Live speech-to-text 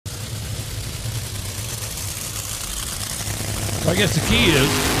I guess the key is,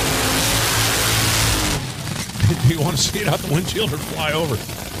 do you want to see it out the windshield or fly over?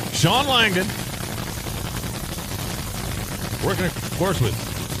 Shawn Langdon, working, of course, with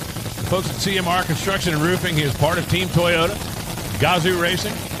the folks at CMR Construction and Roofing. He is part of Team Toyota, Gazoo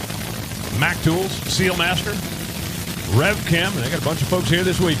Racing, Mac Tools, Sealmaster, Rev Chem, and they got a bunch of folks here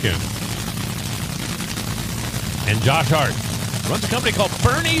this weekend. And Josh Hart runs a company called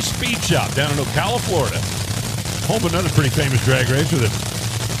Bernie's Speed Shop down in Ocala, Florida. Home of another pretty famous drag racer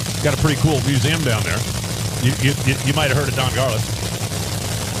that's got a pretty cool museum down there. You might have heard of Don Garlis.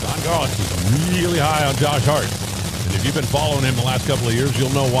 Don Garlis is really high on Josh Hart. And if you've been following him the last couple of years,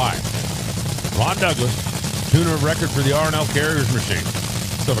 you'll know why. Ron Douglas, tuner of record for the R&L Carriers machine.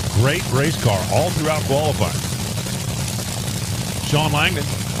 So a great race car all throughout qualifying. Shawn Langdon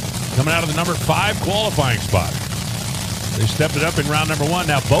coming out of the number 5 qualifying spot. They stepped it up in round number 1.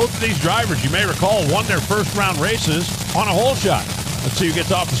 Now, both of these drivers, you may recall, won their first round races on a hole shot. Let's see who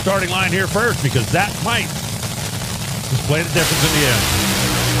gets off the starting line here first, because that might display the difference in the end.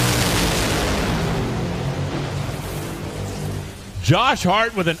 Josh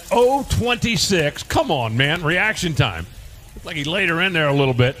Hart with an 0.26. Come on, man. Reaction time. Looks like he laid her in there a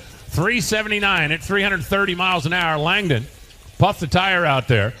little bit. 379 at 330 miles an hour. Langdon puffed the tire out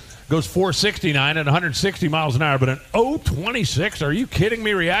there. Goes 469 at 160 miles an hour, but an 0.26? Are you kidding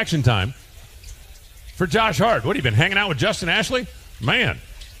me? Reaction time for Josh Hart. What, have you been hanging out with Justin Ashley? Man,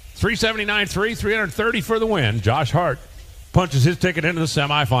 379.3, 330 for the win. Josh Hart punches his ticket into the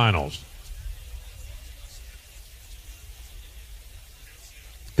semifinals.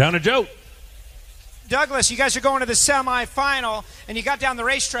 Down to Joe. Douglas, you guys are going to the semifinal, and you got down the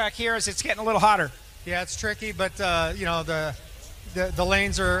racetrack here as it's getting a little hotter. Yeah, it's tricky, but you know, the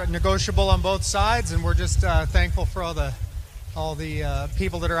lanes are negotiable on both sides, and we're just thankful for all the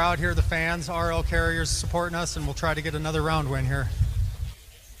people that are out here, the fans, RL Carriers supporting us, and we'll try to get another round win here.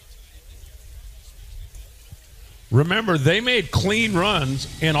 Remember, they made clean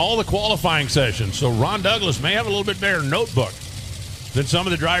runs in all the qualifying sessions, so Ron Douglas may have a little bit better notebook than some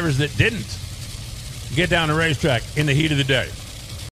of the drivers that didn't get down the racetrack in the heat of the day.